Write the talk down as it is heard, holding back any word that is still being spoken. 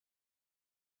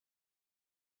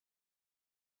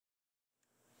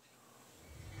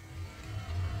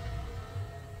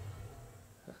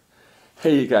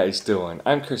Hey you guys doing?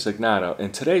 I'm Chris Egnoto,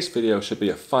 and today's video should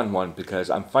be a fun one because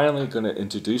I'm finally going to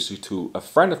introduce you to a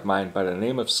friend of mine by the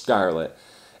name of Scarlett,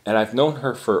 and I've known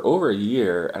her for over a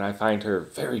year and I find her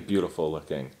very beautiful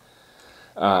looking.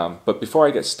 But before I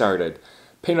get started,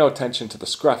 pay no attention to the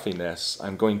scruffiness.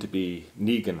 I'm going to be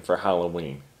Negan for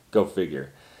Halloween. Go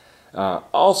figure.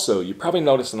 Also, you probably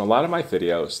noticed in a lot of my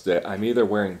videos that I'm either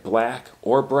wearing black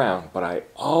or brown, but I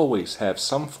always have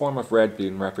some form of red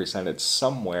being represented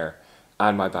somewhere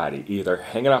on my body, either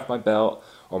hanging off my belt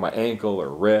or my ankle or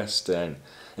wrist. And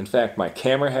in fact, my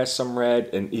camera has some red,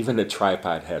 and even the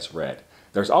tripod has red.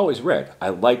 There's always red. I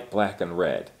like black and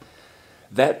red.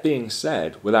 That being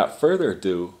said, without further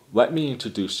ado, let me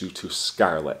introduce you to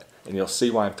Scarlett, and you'll see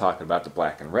why I'm talking about the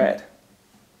black and red.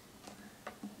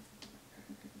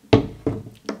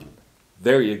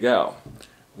 There you go.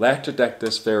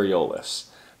 Latrodectus variolus,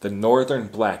 the northern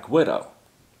black widow.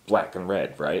 Black and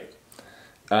red, right?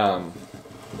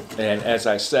 And as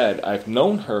I said, I've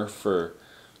known her for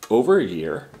over a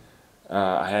year.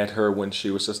 I had her when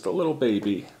she was just a little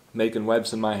baby, making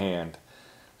webs in my hand.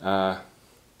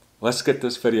 Let's get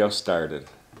this video started.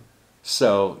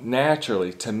 So,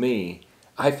 naturally, to me,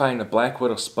 I find a black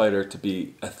widow spider to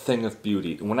be a thing of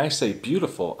beauty. And when I say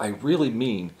beautiful, I really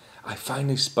mean I find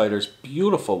these spiders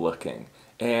beautiful looking.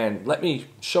 And let me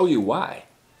show you why.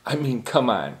 I mean, come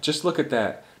on, just look at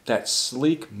that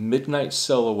sleek midnight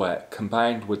silhouette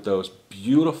combined with those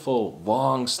beautiful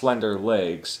long slender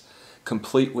legs,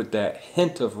 complete with that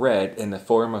hint of red in the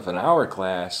form of an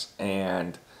hourglass,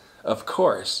 and of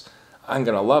course I'm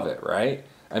gonna love it, right?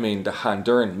 I mean, the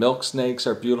Honduran milk snakes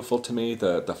are beautiful to me,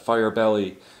 the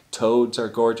firebelly toads are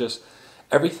gorgeous,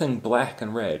 everything black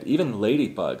and red, even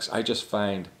ladybugs I just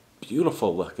find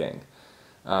beautiful looking,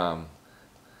 and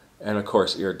of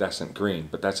course iridescent green,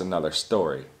 but that's another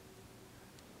story.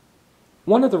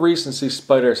 One of the reasons these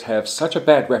spiders have such a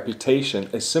bad reputation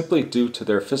is simply due to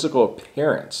their physical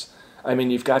appearance. I mean,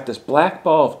 you've got this black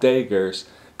ball of daggers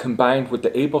combined with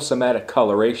the ablesomatic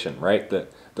coloration, right? The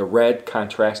red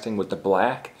contrasting with the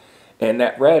black. And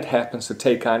that red happens to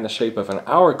take on the shape of an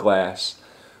hourglass,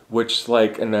 which,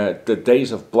 like in the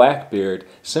days of Blackbeard,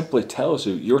 simply tells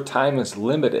you your time is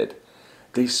limited.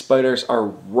 These spiders are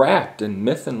wrapped in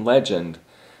myth and legend,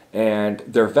 and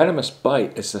their venomous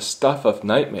bite is the stuff of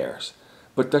nightmares.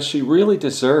 But does she really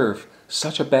deserve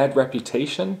such a bad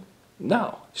reputation?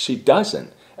 No, she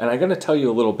doesn't, and I'm going to tell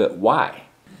you a little bit why.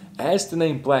 As the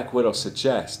name Black Widow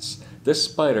suggests, this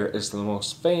spider is the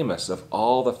most famous of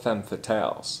all the femme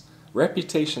fatales.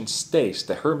 Reputation states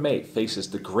that her mate faces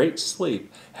the great sleep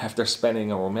after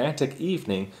spending a romantic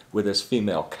evening with his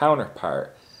female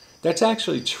counterpart. That's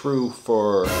actually true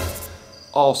for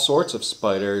all sorts of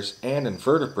spiders and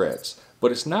invertebrates,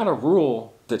 but it's not a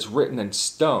rule that's written in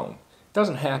stone. It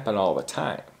doesn't happen all the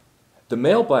time. The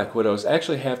male black widows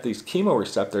actually have these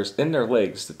chemoreceptors in their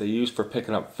legs that they use for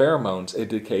picking up pheromones,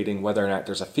 indicating whether or not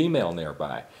there's a female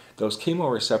nearby. Those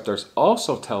chemoreceptors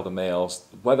also tell the males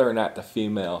whether or not the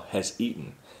female has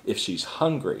eaten, if she's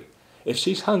hungry. If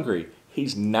she's hungry,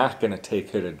 he's not going to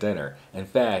take her to dinner. In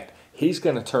fact, he's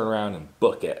going to turn around and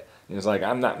book it. And he's like,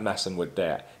 I'm not messing with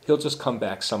that. He'll just come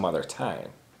back some other time.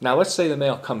 Now let's say the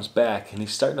male comes back and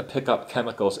he's starting to pick up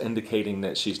chemicals indicating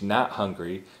that she's not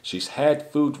hungry, she's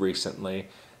had food recently.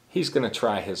 He's going to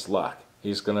try his luck.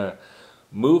 He's going to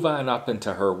move on up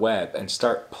into her web and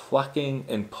start plucking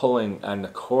and pulling on the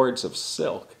cords of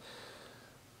silk,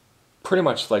 pretty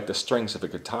much like the strings of a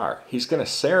guitar. He's going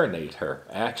to serenade her,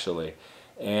 actually.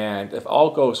 And if all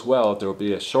goes well, there will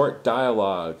be a short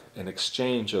dialogue, an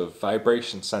exchange of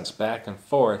vibration sent back and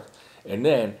forth, and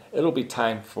then it'll be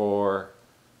time for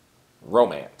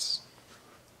romance.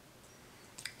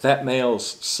 That male's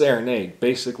serenade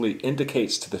basically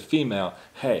indicates to the female,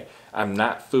 hey, I'm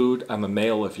not food, I'm a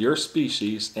male of your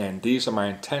species, and these are my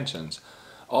intentions.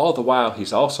 All the while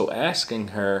he's also asking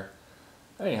her,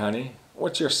 hey honey,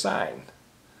 what's your sign?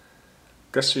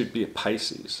 Guess you'd be a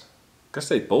Pisces. Guess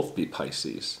they'd both be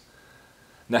Pisces.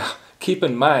 Now, keep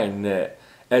in mind that,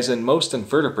 as in most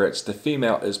invertebrates, the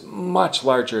female is much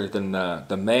larger than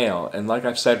the male, and like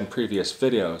I've said in previous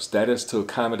videos, that is to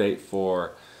accommodate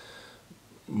for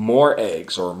more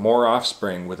eggs or more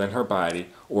offspring within her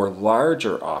body, or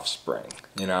larger offspring.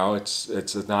 You know, it's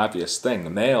an obvious thing. The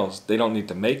males, they don't need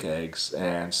to make eggs,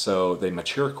 and so they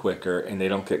mature quicker and they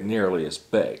don't get nearly as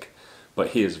big.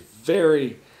 But he is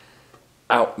very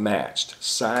outmatched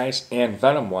size and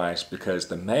venom wise because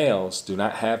the males do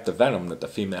not have the venom that the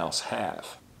females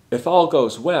have. If all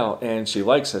goes well and she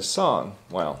likes his song,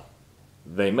 well,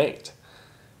 they mate.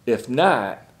 If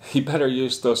not, he better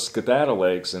use those skedaddle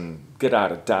legs and get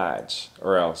out of Dodge,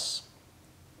 or else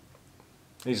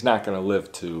He's not going to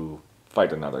live to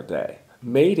fight another day.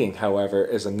 Mating, however,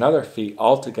 is another feat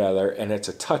altogether, and it's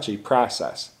a touchy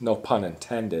process, no pun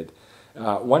intended.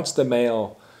 Once the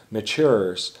male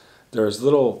matures, there's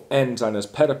little ends on his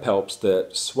pedipalps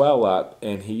that swell up,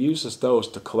 and he uses those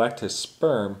to collect his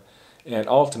sperm and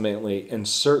ultimately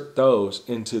insert those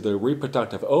into the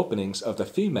reproductive openings of the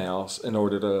females in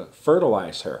order to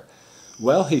fertilize her.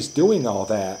 While he's doing all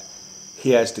that,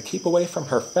 he has to keep away from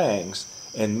her fangs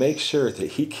and make sure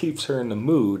that he keeps her in the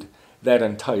mood that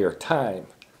entire time.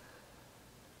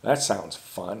 That sounds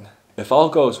fun. If all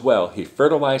goes well, he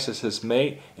fertilizes his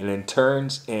mate and then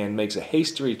turns and makes a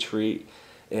hasty retreat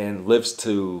and lives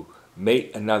to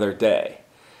mate another day.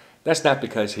 That's not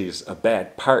because he's a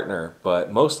bad partner,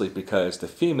 but mostly because the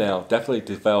female definitely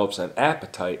develops an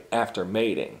appetite after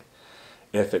mating.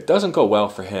 If it doesn't go well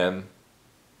for him,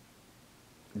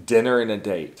 dinner and a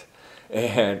date.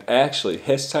 And actually,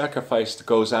 his sacrifice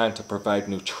goes on to provide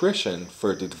nutrition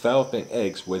for the developing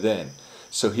eggs within.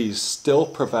 So he's still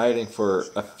providing for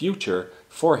a future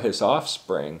for his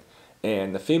offspring.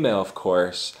 And the female, of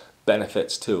course,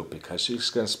 benefits too, because she's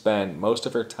going to spend most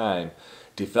of her time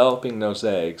developing those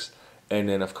eggs. And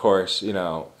then, of course,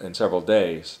 in several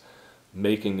days,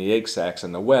 making the egg sacs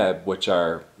in the web, which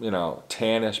are,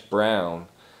 tannish brown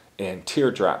and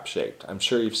teardrop shaped. I'm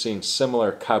sure you've seen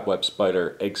similar cobweb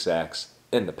spider egg sacs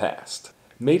in the past.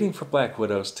 Mating for black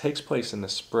widows takes place in the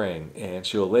spring, and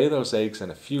she'll lay those eggs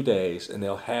in a few days, and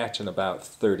they'll hatch in about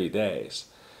 30 days.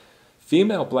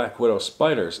 Female black widow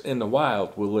spiders in the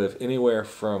wild will live anywhere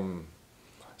from,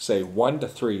 say, 1 to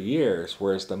 3 years,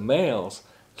 whereas the males,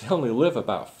 they only live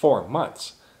about 4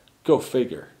 months. Go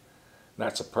figure.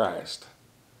 Not surprised.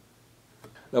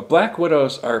 Now, black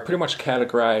widows are pretty much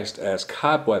categorized as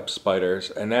cobweb spiders,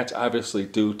 and that's obviously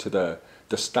due to the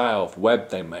style of web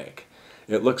they make.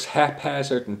 It looks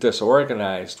haphazard and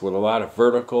disorganized with a lot of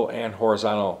vertical and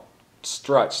horizontal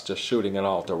struts just shooting in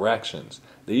all directions.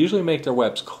 They usually make their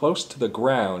webs close to the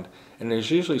ground, and there's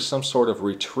usually some sort of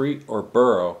retreat or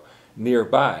burrow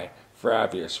nearby for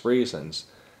obvious reasons.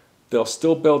 They'll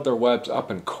still build their webs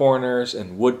up in corners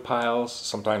and wood piles,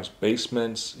 sometimes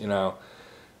basements,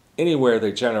 anywhere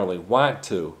they generally want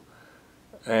to.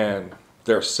 And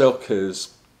their silk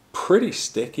is pretty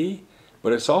sticky,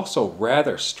 but it's also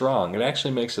rather strong. It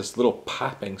actually makes this little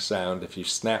popping sound if you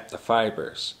snap the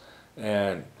fibers.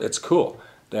 And it's cool.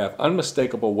 They have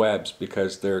unmistakable webs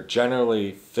because they're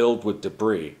generally filled with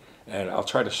debris. And I'll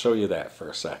try to show you that for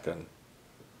a second.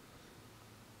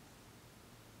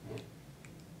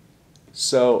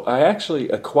 So I actually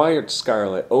acquired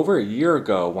scarlet over a year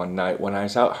ago one night when I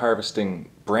was out harvesting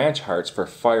branch hearts for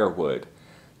firewood.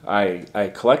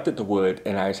 I collected the wood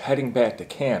and I was heading back to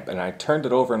camp, and I turned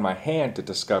it over in my hand to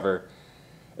discover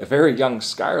a very young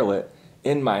scarlet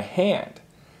in my hand.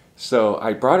 So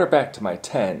I brought her back to my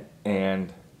tent,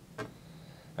 and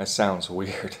that sounds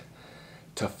weird,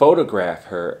 to photograph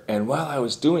her, and while I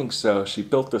was doing so, she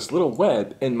built this little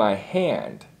web in my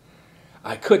hand.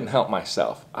 I couldn't help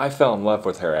myself. I fell in love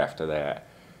with her after that.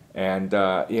 And,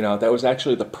 that was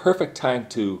actually the perfect time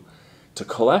to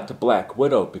collect a black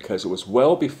widow, because it was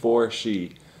well before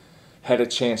she had a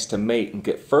chance to mate and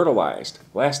get fertilized.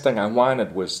 Last thing I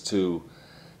wanted was to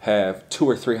have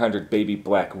 200 or 300 baby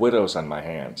black widows on my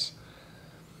hands.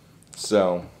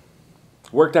 So,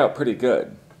 worked out pretty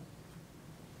good.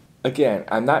 Again,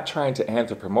 I'm not trying to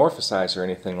anthropomorphize or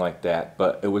anything like that,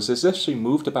 but it was as if she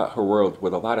moved about her world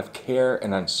with a lot of care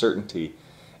and uncertainty.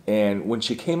 And when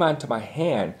she came onto my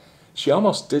hand, she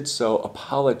almost did so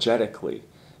apologetically.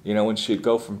 When she'd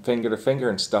go from finger to finger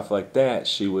and stuff like that,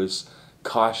 she was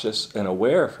cautious and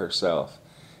aware of herself.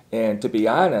 And to be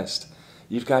honest,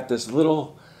 you've got this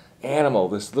little animal,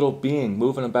 this little being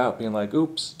moving about being like,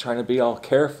 oops, trying to be all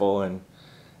careful and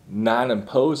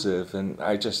non-imposive, and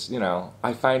I just,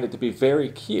 I find it to be very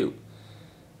cute.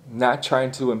 Not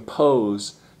trying to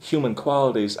impose human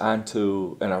qualities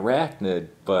onto an arachnid,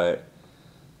 but,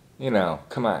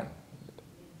 come on.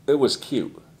 It was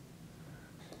cute.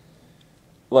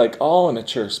 Like all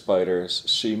immature spiders,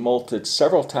 she molted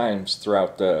several times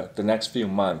throughout the next few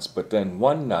months, but then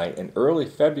one night in early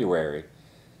February,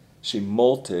 she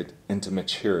molted into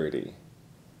maturity.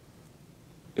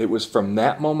 It was from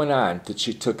that moment on that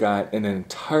she took on an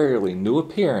entirely new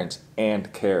appearance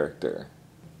and character.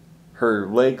 Her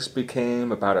legs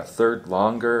became about a third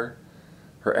longer,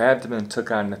 her abdomen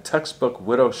took on the textbook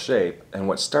widow shape, and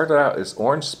what started out as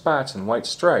orange spots and white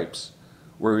stripes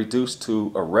were reduced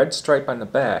to a red stripe on the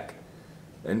back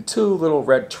and 2 little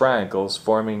red triangles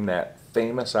forming that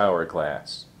famous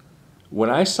hourglass. When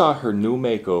I saw her new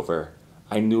makeover,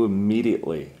 I knew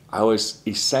immediately I was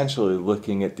essentially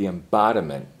looking at the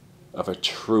embodiment of a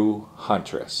true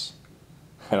huntress,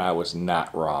 and I was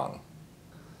not wrong.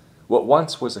 What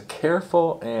once was a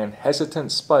careful and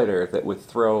hesitant spider that would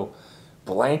throw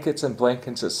blankets and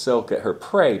blankets of silk at her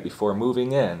prey before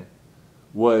moving in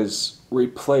was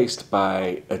replaced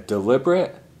by a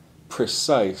deliberate,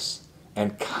 precise,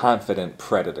 and confident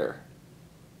predator.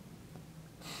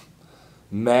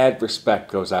 Mad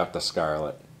respect goes out to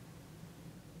Scarlet.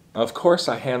 Of course,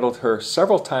 I handled her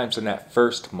several times in that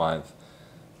first month,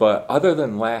 but other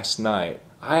than last night,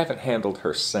 I haven't handled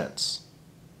her since.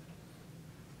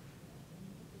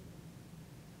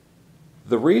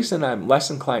 The reason I'm less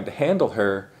inclined to handle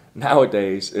her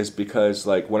nowadays is because,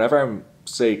 like, whenever I'm,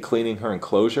 say, cleaning her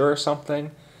enclosure or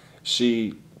something,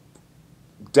 she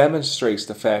demonstrates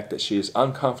the fact that she is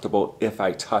uncomfortable if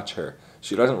I touch her.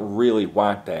 She doesn't really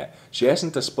want that. She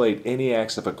hasn't displayed any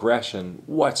acts of aggression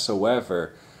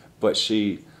whatsoever, but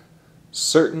she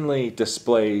certainly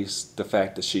displays the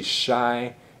fact that she's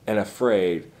shy and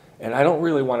afraid, and I don't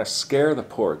really want to scare the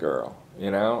poor girl, you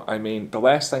know? I mean, the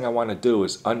last thing I want to do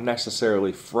is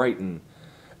unnecessarily frighten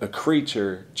a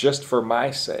creature just for my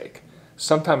sake.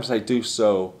 Sometimes I do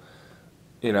so,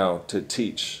 you know, to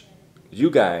teach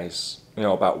you guys, you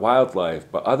know, about wildlife,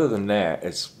 but other than that,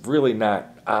 it's really not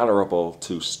honorable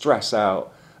to stress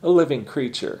out a living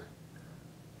creature,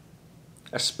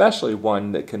 especially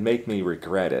one that can make me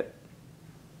regret it.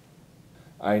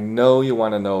 I know you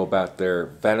want to know about their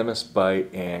venomous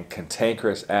bite and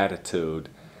cantankerous attitude,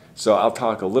 so I'll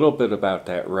talk a little bit about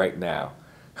that right now.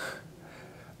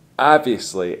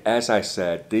 Obviously, as I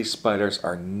said, these spiders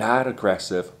are not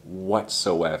aggressive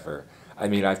whatsoever. I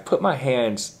mean, I've put my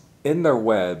hands in their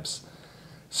webs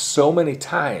so many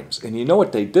times, and you know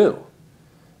what they do.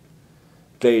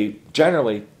 They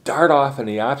generally dart off in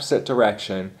the opposite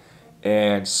direction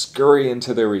and scurry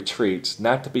into their retreats,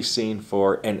 not to be seen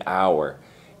for an hour.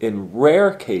 In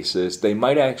rare cases, they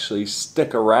might actually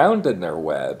stick around in their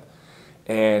web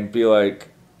and be like,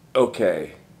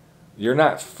 okay, you're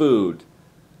not food,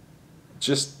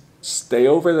 just stay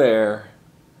over there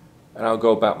and I'll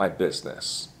go about my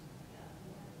business.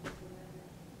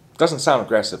 Doesn't sound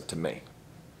aggressive to me.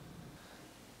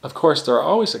 Of course, there are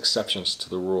always exceptions to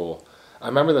the rule. I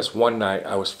remember this one night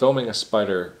I was filming a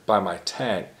spider by my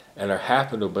tent, and there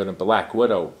happened to have been a black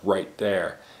widow right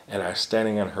there, and I was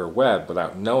standing on her web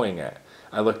without knowing it.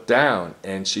 I looked down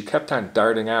and she kept on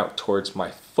darting out towards my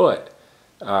foot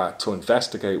to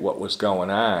investigate what was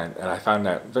going on, and I found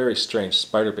that very strange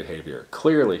spider behavior.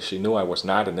 Clearly she knew I was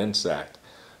not an insect,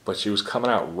 but she was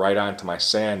coming out right onto my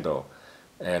sandal,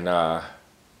 and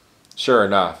sure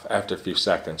enough, after a few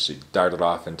seconds she darted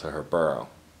off into her burrow.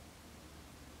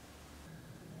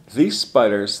 These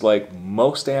spiders, like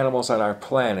most animals on our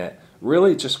planet,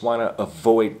 really just want to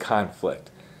avoid conflict.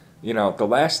 You know, the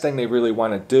last thing they really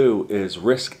want to do is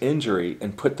risk injury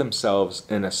and put themselves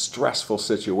in a stressful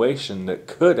situation that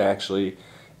could actually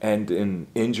end in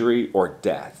injury or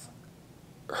death.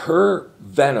 Her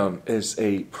venom is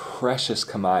a precious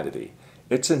commodity.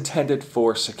 It's intended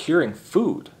for securing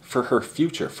food for her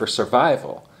future, for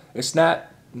survival. It's not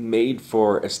made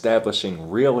for establishing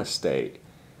real estate.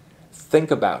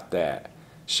 Think about that.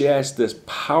 She has this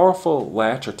powerful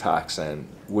Latrotoxin,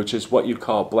 which is what you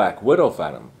call black widow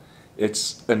venom.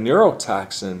 It's a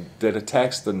neurotoxin that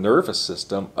attacks the nervous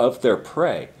system of their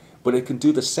prey, but it can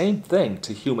do the same thing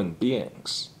to human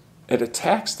beings. It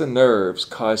attacks the nerves,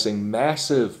 causing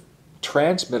massive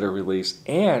transmitter release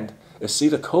and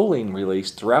acetylcholine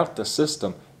release throughout the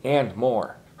system and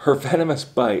more. Her venomous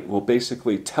bite will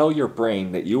basically tell your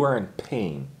brain that you are in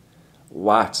pain,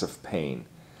 lots of pain.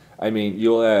 I mean,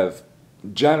 you'll have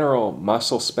general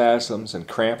muscle spasms and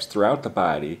cramps throughout the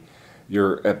body.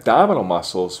 Your abdominal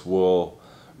muscles will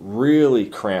really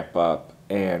cramp up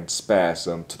and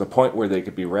spasm to the point where they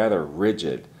could be rather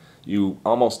rigid. You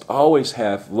almost always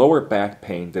have lower back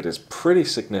pain that is pretty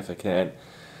significant,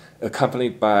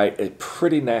 accompanied by a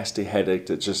pretty nasty headache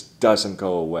that just doesn't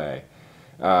go away.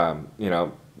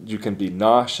 You can be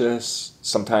nauseous.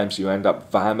 Sometimes you end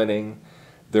up vomiting.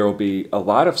 There will be a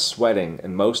lot of sweating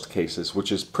in most cases,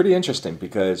 which is pretty interesting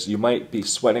because you might be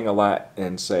sweating a lot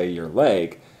in, say, your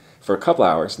leg for a couple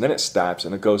hours, and then it stops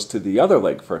and it goes to the other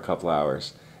leg for a couple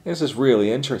hours. And this is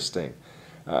really interesting.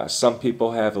 Some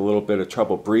people have a little bit of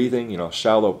trouble breathing,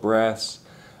 shallow breaths,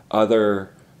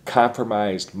 other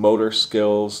compromised motor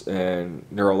skills and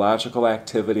neurological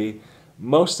activity.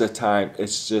 Most of the time,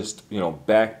 it's just,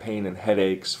 back pain and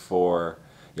headaches for,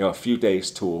 a few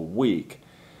days to a week.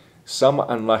 Some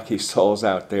unlucky souls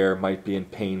out there might be in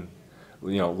pain,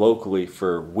 locally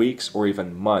for weeks or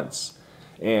even months.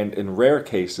 And in rare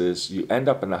cases, you end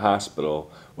up in the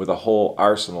hospital with a whole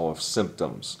arsenal of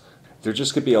symptoms. There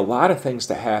just could be a lot of things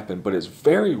that happen, but it's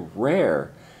very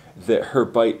rare that her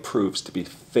bite proves to be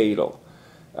fatal.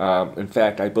 In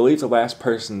fact, I believe the last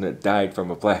person that died from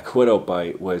a black widow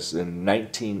bite was in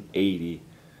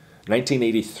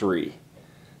 1983.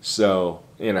 So,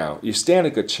 you stand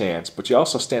a good chance, but you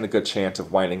also stand a good chance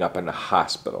of winding up in the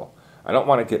hospital. I don't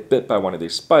want to get bit by one of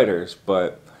these spiders,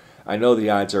 but I know the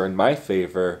odds are in my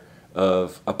favor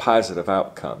of a positive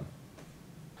outcome.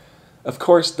 Of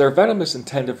course, their venom is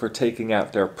intended for taking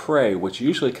out their prey, which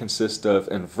usually consist of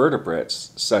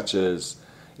invertebrates, such as,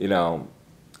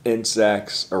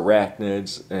 insects,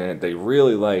 arachnids, and they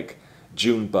really like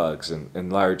June bugs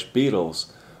and large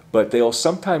beetles, but they'll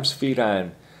sometimes feed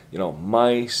on,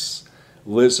 mice,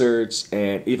 lizards,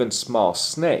 and even small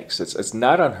snakes. It's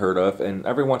not unheard of, and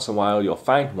every once in a while you'll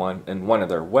find one in one of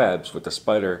their webs with the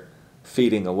spider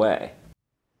feeding away.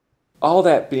 All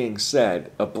that being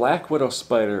said, a black widow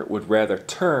spider would rather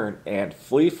turn and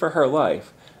flee for her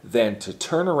life than to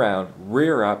turn around,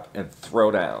 rear up, and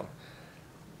throw down.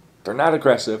 They're not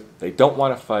aggressive, they don't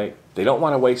want to fight, they don't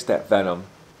want to waste that venom.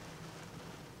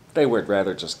 They would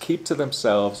rather just keep to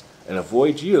themselves and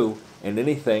avoid you and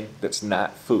anything that's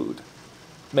not food.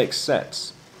 Makes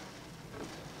sense.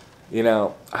 I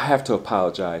have to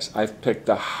apologize. I've picked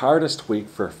the hardest week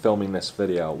for filming this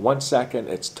video. 1 second,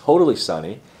 it's totally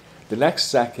sunny. The next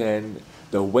second,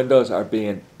 the windows are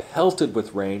being pelted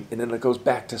with rain, and then it goes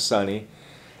back to sunny.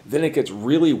 Then it gets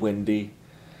really windy.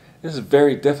 This is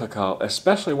very difficult,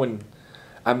 especially when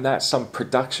I'm not some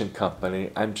production company.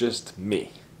 I'm just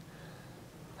me.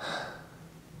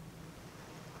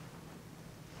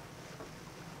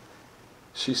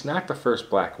 She's not the first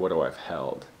black widow I've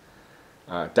held.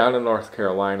 Down in North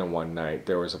Carolina one night,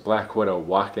 there was a black widow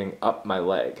walking up my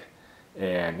leg.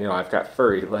 And, I've got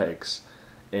furry legs.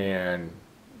 And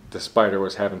the spider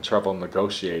was having trouble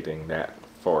negotiating that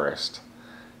forest.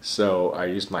 So I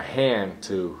used my hand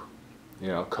to,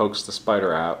 coax the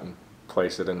spider out and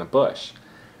place it in the bush.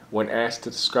 When asked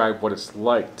to describe what it's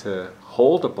like to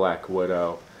hold a black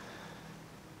widow,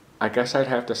 I guess I'd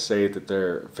have to say that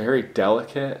they're very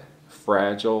delicate,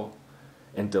 fragile,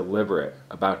 and deliberate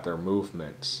about their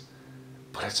movements.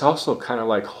 But it's also kind of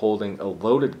like holding a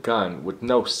loaded gun with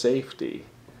no safety.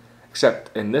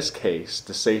 Except in this case,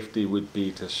 the safety would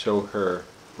be to show her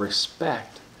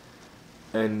respect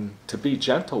and to be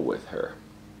gentle with her.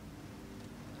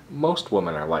 Most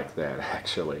women are like that,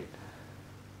 actually.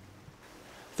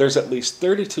 There's at least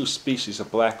 32 species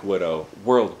of black widow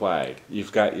worldwide.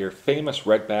 You've got your famous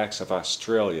redbacks of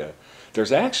Australia.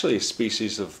 There's actually a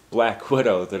species of black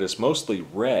widow that is mostly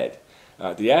red.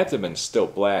 The abdomen's still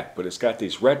black, but it's got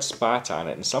these red spots on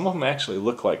it, and some of them actually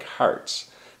look like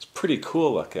hearts. It's pretty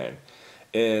cool looking.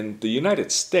 In the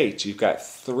United States, you've got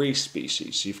 3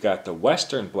 species. You've got the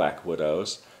western black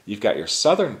widows, you've got your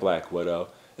southern black widow,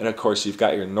 and of course you've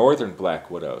got your northern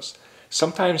black widows.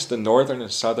 Sometimes the northern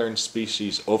and southern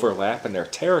species overlap in their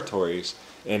territories,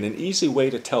 and an easy way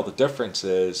to tell the difference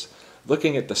is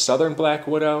looking at the southern black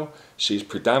widow. She's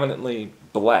predominantly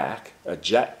black, a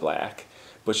jet black,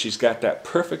 but she's got that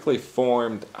perfectly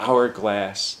formed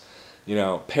hourglass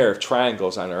pair of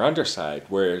triangles on her underside,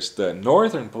 whereas the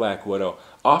northern black widow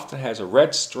often has a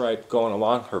red stripe going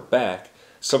along her back,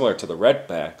 similar to the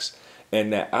redbacks,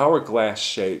 and that hourglass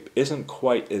shape isn't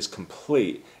quite as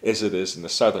complete as it is in the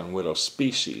southern widow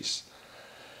species.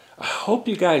 I hope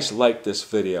you guys liked this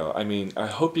video. I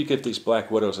hope you give these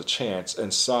black widows a chance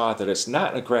and saw that it's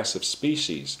not an aggressive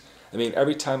species.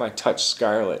 Every time I touch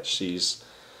Scarlet, she's,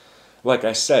 like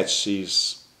I said,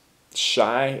 she's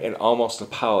shy and almost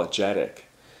apologetic,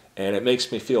 and it makes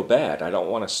me feel bad. I don't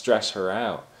want to stress her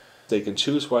out. They can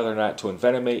choose whether or not to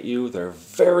envenomate you. They're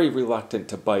very reluctant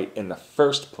to bite in the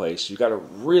first place. You got to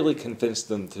really convince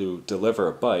them to deliver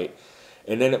a bite,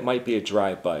 and then it might be a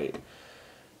dry bite.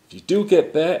 If you do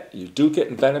get bit, you do get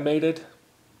envenomated,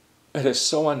 it is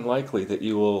so unlikely that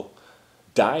you will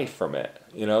die from it.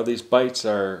 These bites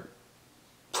are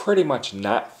pretty much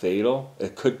not fatal.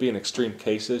 It could be in extreme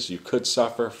cases. You could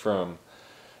suffer from,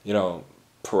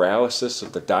 paralysis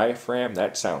of the diaphragm.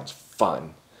 That sounds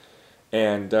fun.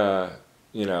 And,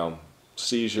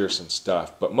 seizures and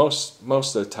stuff. But most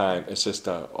of the time, it's just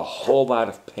a whole lot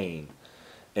of pain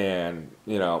and,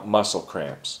 muscle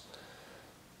cramps.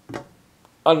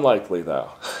 Unlikely, though.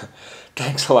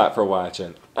 Thanks a lot for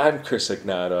watching. I'm Chris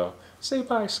Egnoto. Say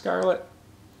bye, Scarlet.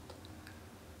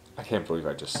 I can't believe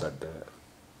I just said that.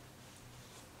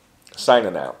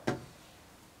 Signing out.